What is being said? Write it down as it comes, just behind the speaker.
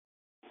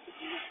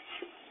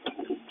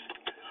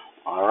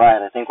All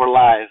right, I think we're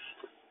live.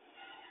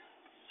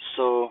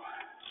 So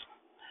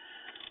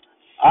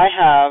I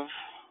have.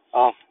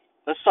 Oh,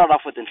 let's start off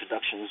with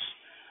introductions.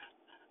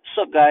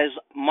 What's up, guys?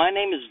 My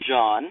name is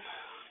John,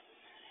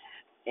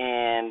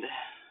 and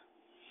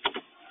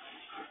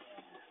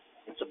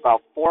it's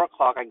about 4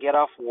 o'clock. I get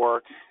off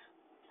work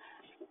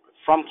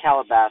from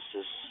Calabasas,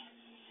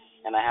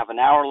 and I have an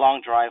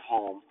hour-long drive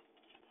home,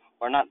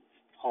 or not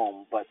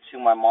home, but to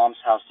my mom's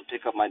house to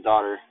pick up my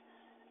daughter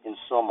in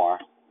Sylmar.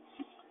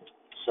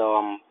 So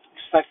I'm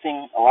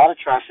expecting a lot of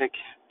traffic.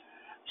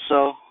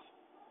 So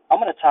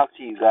I'm going to talk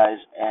to you guys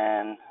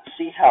and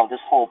see how this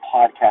whole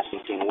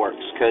podcasting thing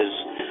works, because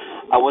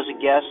I was a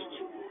guest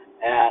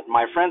at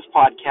my friend's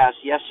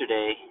podcast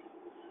yesterday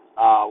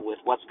with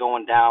What's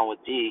Going Down with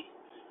D.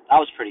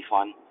 That was pretty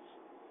fun.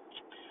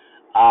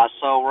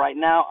 So right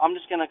now I'm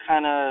just going to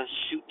kind of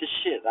shoot the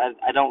shit.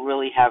 I don't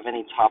really have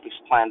any topics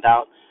planned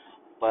out,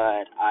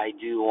 but I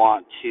do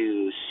want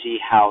to see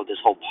how this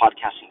whole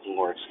podcasting thing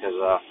works, because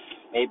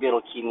maybe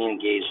it'll keep me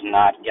engaged and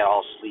not get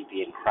all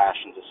sleepy and crash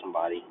into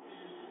somebody.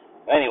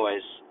 But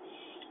anyways,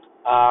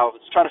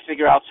 let's try to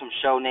figure out some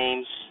show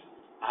names.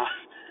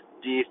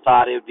 D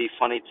thought it would be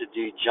funny to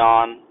do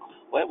John.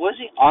 What was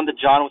he? On the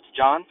John with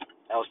John?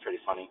 That was pretty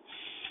funny.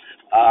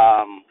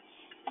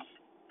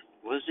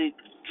 Was he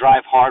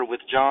Drive Hard with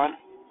John?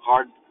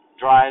 Hard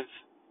Drive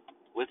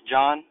with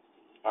John?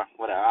 Or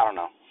whatever, I don't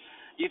know.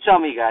 You tell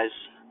me, guys.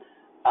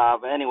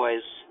 But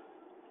anyways,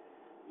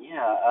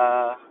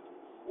 yeah,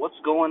 what's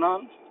going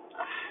on?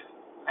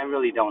 I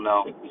really don't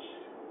know.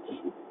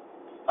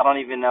 I don't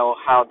even know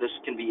how this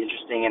can be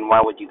interesting, and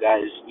why would you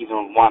guys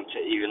even want to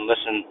even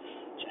listen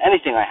to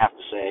anything I have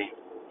to say.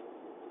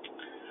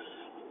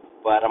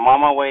 But I'm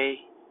on my way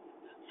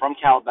from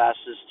Calabasas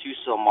to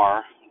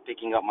Sylmar,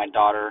 picking up my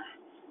daughter.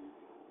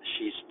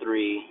 She's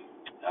 3.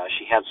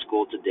 She had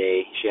school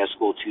today. She has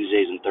school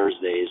Tuesdays and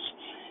Thursdays.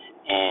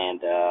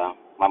 And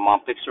my mom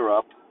picks her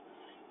up,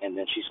 and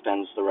then she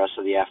spends the rest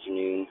of the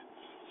afternoon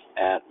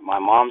at my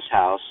mom's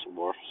house,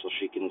 so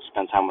she can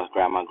spend time with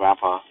Grandma and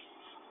Grandpa.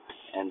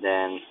 And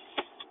then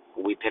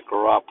we pick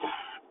her up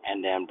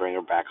and then bring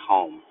her back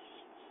home.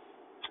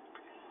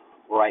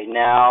 Right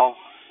now,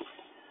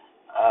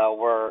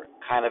 we're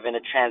kind of in a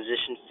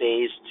transition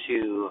phase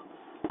to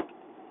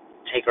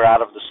take her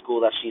out of the school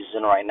that she's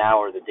in right now,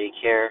 or the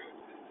daycare.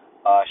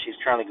 She's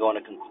currently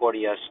going to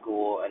Concordia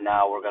School, and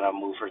now we're going to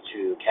move her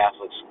to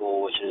Catholic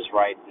school, which is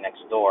right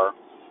next door.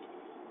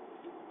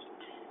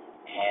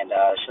 And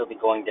she'll be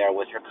going there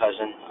with her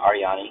cousin,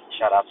 Ariani.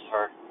 Shout out to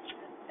her.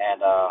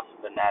 And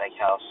the Natick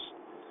house.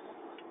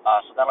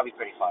 So that'll be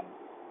pretty fun.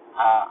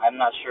 I'm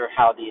not sure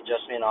how the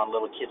adjustment on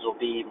little kids will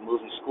be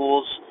moving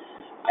schools.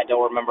 I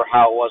don't remember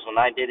how it was when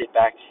I did it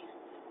back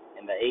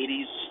in the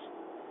 80s.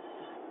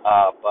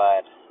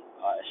 But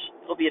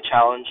it'll be a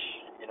challenge.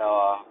 You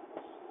know,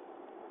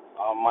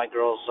 my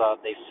girls,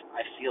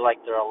 I feel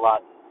like they're a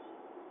lot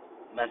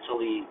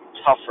mentally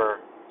tougher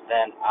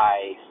than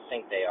I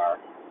think they are.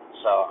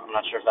 So I'm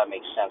not sure if that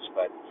makes sense,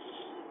 but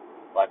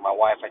like my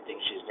wife, I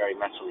think she's very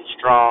mentally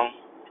strong,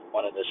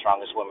 one of the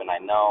strongest women I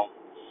know.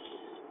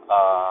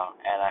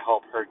 And I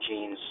hope her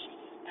genes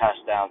pass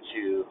down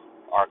to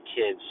our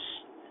kids,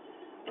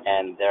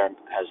 and they're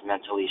as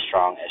mentally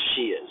strong as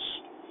she is.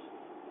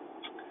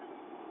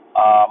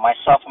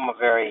 Myself, I'm a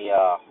very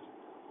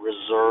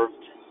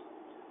reserved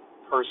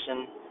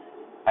person.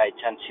 I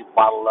tend to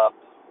bottle up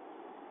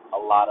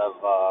a lot of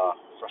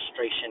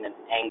frustration and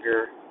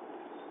anger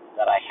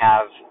that I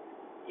have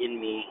in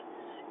me,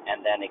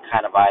 and then it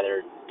kind of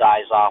either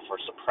dies off or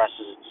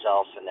suppresses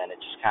itself, and then it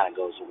just kind of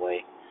goes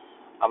away.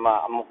 I'm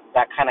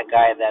that kind of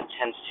guy that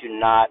tends to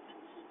not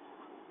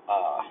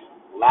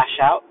lash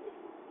out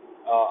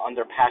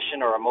under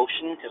passion or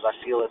emotion, because I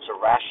feel it's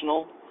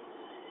irrational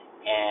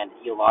and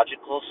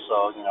illogical.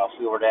 So, you know, if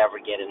we were to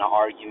ever get in an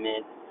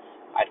argument,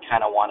 I'd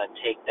kind of want to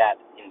take that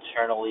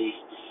internally,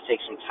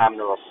 take some time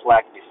to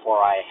reflect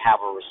before I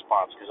have a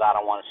response, because I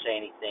don't want to say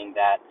anything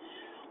that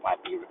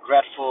might be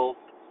regretful,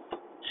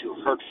 too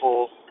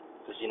hurtful,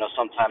 because, you know,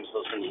 sometimes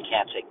those things you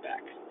can't take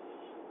back.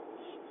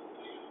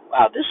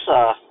 Wow, this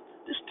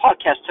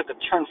podcast took a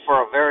turn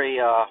for a very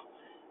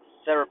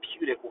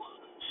therapeutic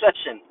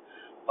section,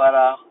 but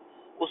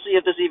we'll see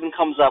if this even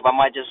comes up. I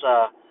might just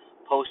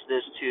post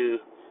this to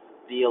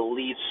the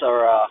elites,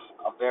 or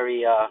a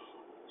very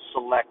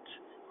select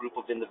group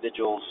of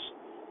individuals,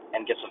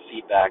 and get some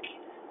feedback.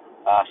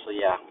 So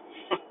yeah,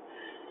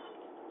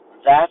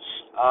 that's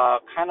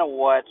kind of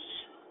what's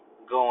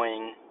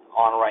going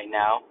on right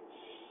now.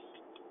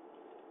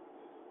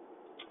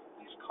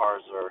 These cars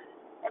are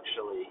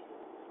actually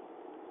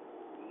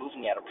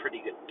moving at a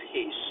pretty good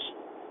pace.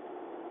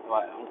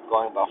 I'm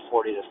going about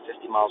 40 to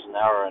 50 miles an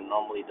hour, and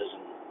normally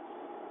doesn't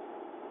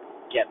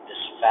get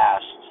this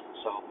fast,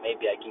 so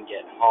maybe I can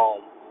get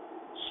home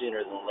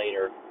sooner than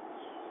later.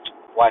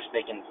 Wife's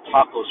making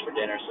tacos for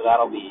dinner, so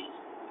that'll be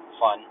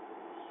fun.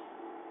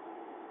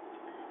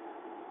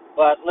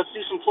 But let's do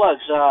some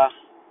plugs.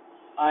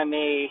 I'm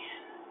a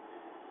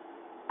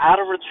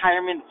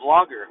out-of-retirement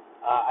vlogger.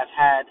 I've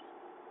had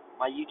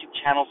my YouTube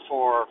channel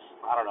for,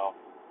 I don't know,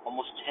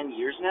 almost 10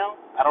 years now.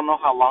 I don't know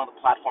how long the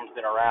platform's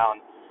been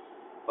around,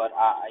 but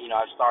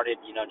I've started,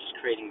 just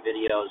creating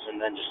videos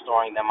and then just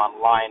storing them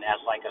online as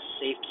like a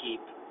safe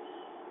keep.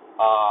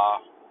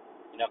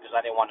 Because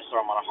I didn't want to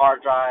store them on a hard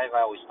drive.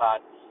 I always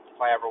thought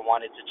if I ever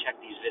wanted to check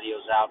these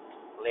videos out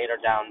later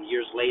down,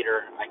 years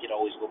later, I could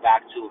always go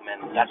back to them,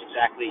 and that's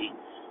exactly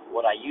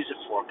what I use it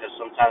for. Because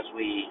sometimes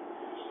we,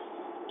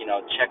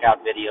 check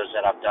out videos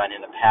that I've done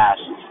in the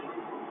past,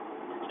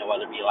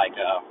 whether it be like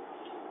a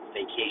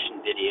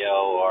vacation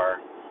video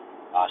or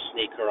a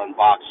sneaker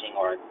unboxing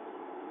or a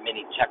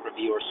mini tech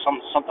review or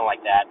something like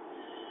that,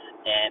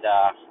 and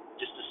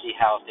just to see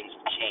how things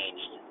have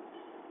changed.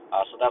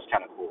 So that's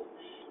kind of cool.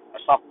 I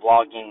stopped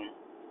vlogging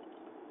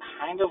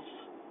kind of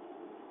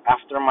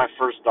after my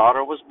first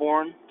daughter was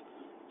born,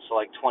 so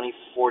like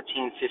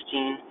 2014,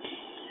 15.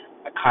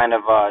 I kind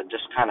of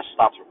just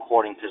stopped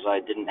recording because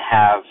I didn't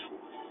have,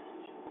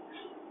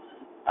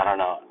 I don't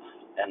know,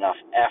 enough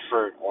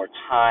effort or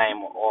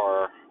time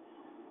or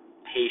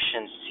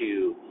patience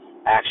to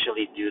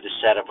actually do the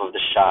setup of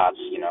the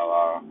shots,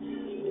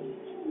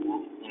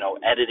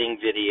 editing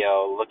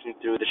video, looking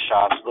through the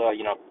shots,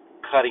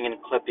 cutting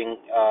and clipping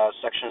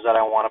sections that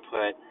I want to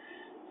put,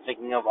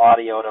 thinking of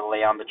audio to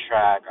lay on the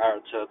track or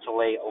to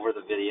lay over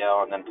the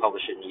video and then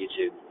publish it in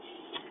YouTube.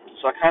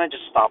 So I kind of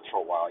just stopped for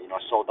a while. I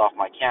sold off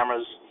my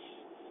cameras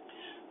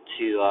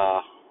to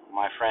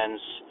my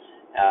friends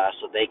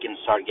so they can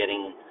start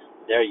getting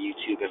their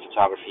YouTube and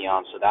photography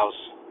on. So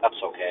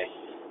that's okay.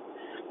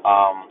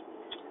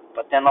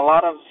 But then a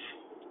lot of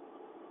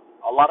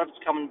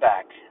it's coming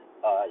back.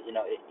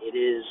 It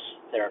is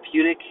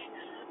therapeutic.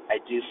 I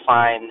do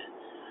find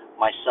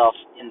myself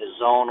in the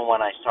zone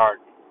when I start,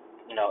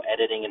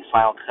 editing in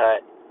Final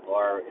Cut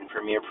or in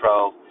Premiere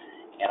Pro,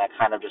 and I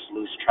kind of just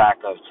lose track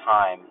of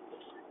time.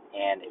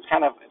 And it's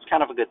kind of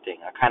a good thing.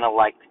 I kind of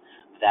like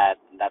that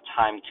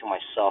time to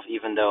myself,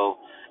 even though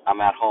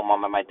I'm at home,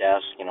 I'm at my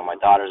desk. My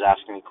daughter's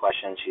asking me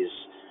questions. She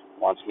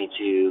wants me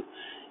to,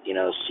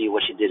 see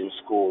what she did in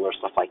school or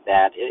stuff like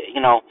that.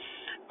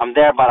 I'm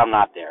there, but I'm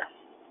not there.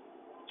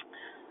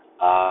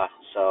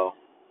 So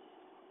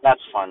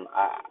that's fun.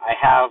 I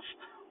have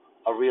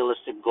a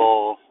realistic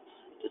goal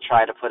to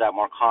try to put out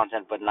more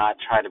content, but not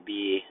try to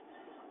be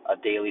a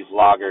daily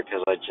vlogger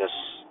because I just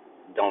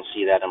don't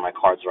see that in my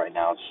cards right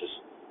now. It's just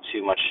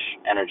too much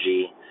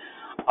energy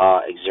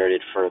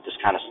exerted for this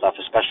kind of stuff,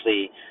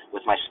 especially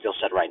with my skill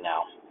set right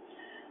now.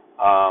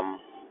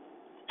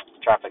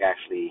 Traffic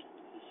actually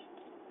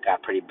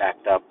got pretty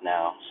backed up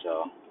now,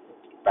 so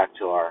back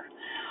to our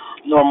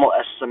normal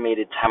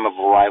estimated time of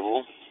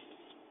arrival.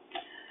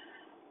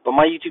 But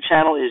my YouTube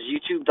channel is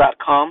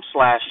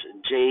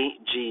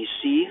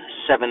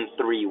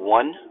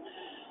youtube.com/JGC731.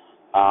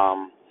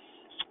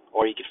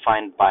 Or you could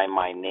find by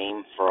my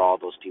name for all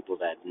those people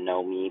that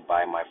know me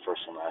by my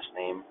first and last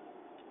name.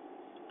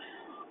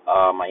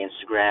 My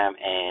Instagram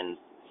and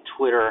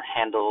Twitter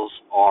handles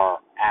are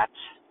at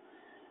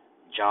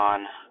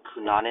John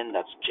Cunanan.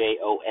 That's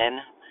JONCUNANAN.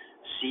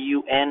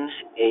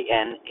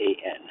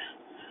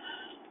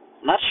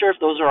 I'm not sure if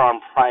those are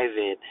on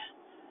private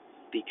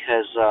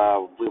because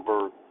we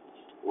were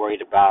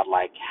worried about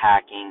like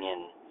hacking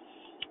and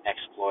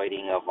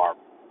exploiting of our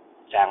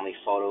family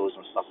photos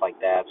and stuff like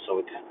that.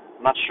 So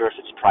I'm not sure if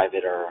it's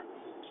private or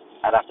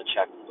I'd have to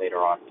check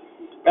later on.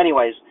 But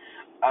anyways,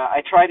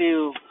 I try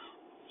to,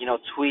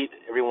 tweet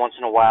every once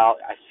in a while.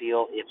 I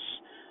feel it's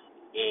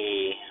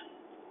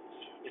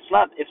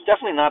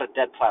definitely not a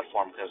dead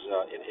platform because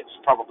it's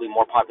probably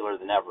more popular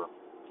than ever.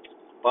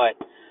 But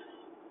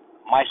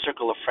my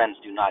circle of friends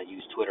do not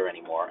use Twitter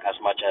anymore as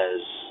much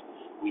as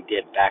we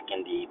did back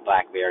in the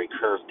BlackBerry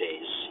Curve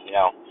days.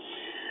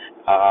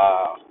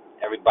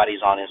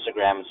 Everybody's on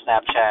Instagram and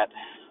Snapchat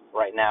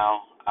right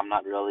now. I'm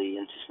not really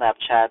into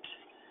Snapchat.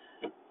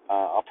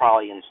 I'll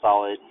probably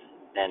install it,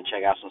 then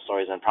check out some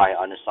stories, and probably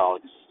uninstall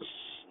it.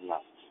 No.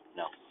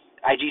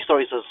 IG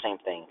stories do the same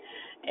thing,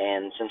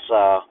 and since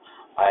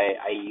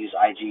I use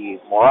IG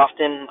more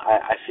often,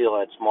 I feel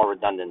it's more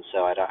redundant.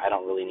 So I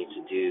don't really need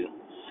to do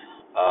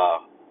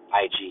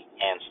IG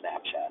and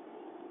Snapchat.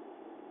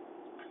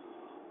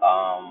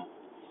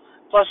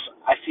 Plus,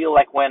 I feel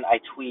like when I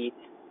tweet,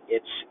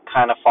 it's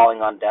kind of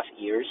falling on deaf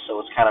ears, so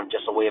it's kind of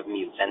just a way of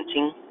me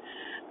venting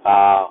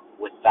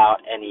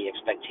without any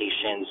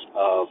expectations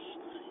of,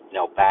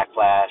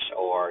 backlash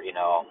or,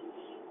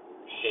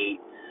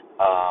 hate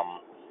or,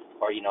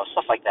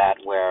 stuff like that,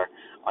 where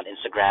on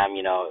Instagram,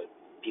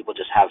 people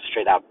just have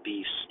straight out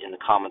beefs in the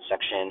comment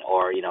section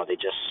or, they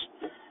just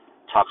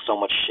talk so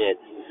much shit.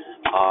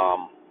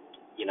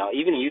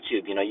 Even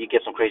YouTube, you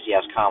get some crazy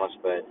ass comments,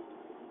 but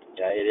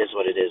it is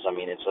what it is. I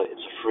mean, it's a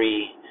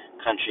free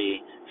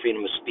country.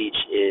 Freedom of speech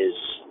is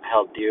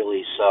held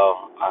dearly, so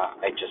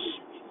I just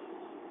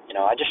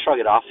shrug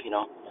it off.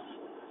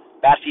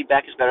 Bad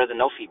feedback is better than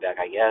no feedback,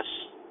 I guess.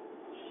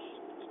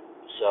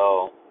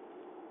 So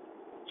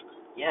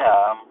yeah,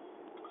 I'm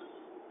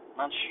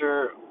not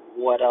sure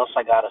what else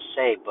I gotta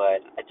say,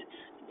 but I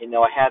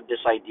had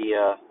this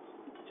idea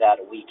that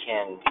we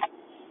can,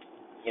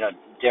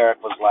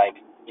 Derek was like,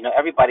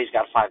 everybody's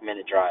got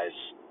 5-minute drives.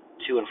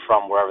 to and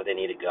from wherever they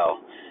need to go.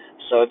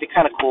 So it'd be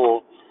kind of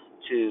cool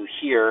to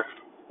hear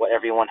what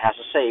everyone has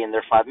to say in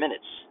their 5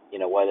 minutes.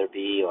 Whether it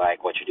be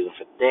like what you're doing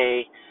for the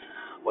day,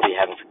 what are you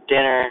having for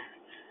dinner,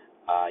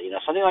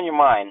 something on your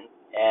mind.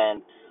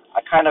 And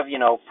I kind of,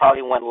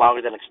 probably went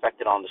longer than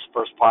expected on this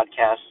first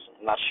podcast.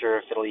 I'm not sure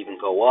if it'll even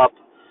go up,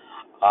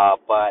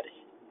 but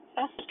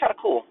it's kind of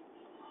cool.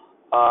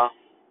 Uh,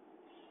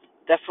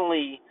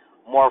 Definitely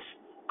more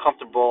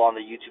comfortable on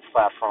the YouTube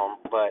platform,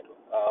 but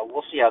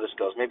we'll see how this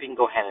goes. Maybe we can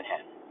go hand in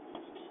hand.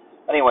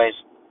 Anyways,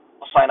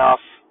 I'll sign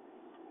off,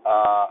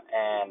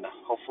 and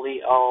hopefully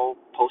I'll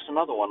post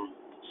another one.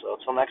 So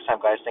until next time,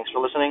 guys, thanks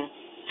for listening.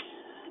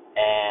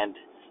 And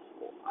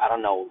I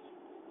don't know,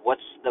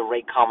 what's the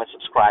rate, comment,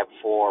 subscribe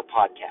for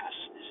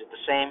podcasts? Is it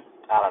the same?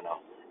 I don't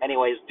know.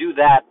 Anyways, do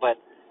that, but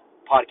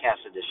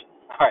podcast edition.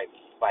 All right,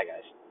 bye,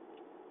 guys.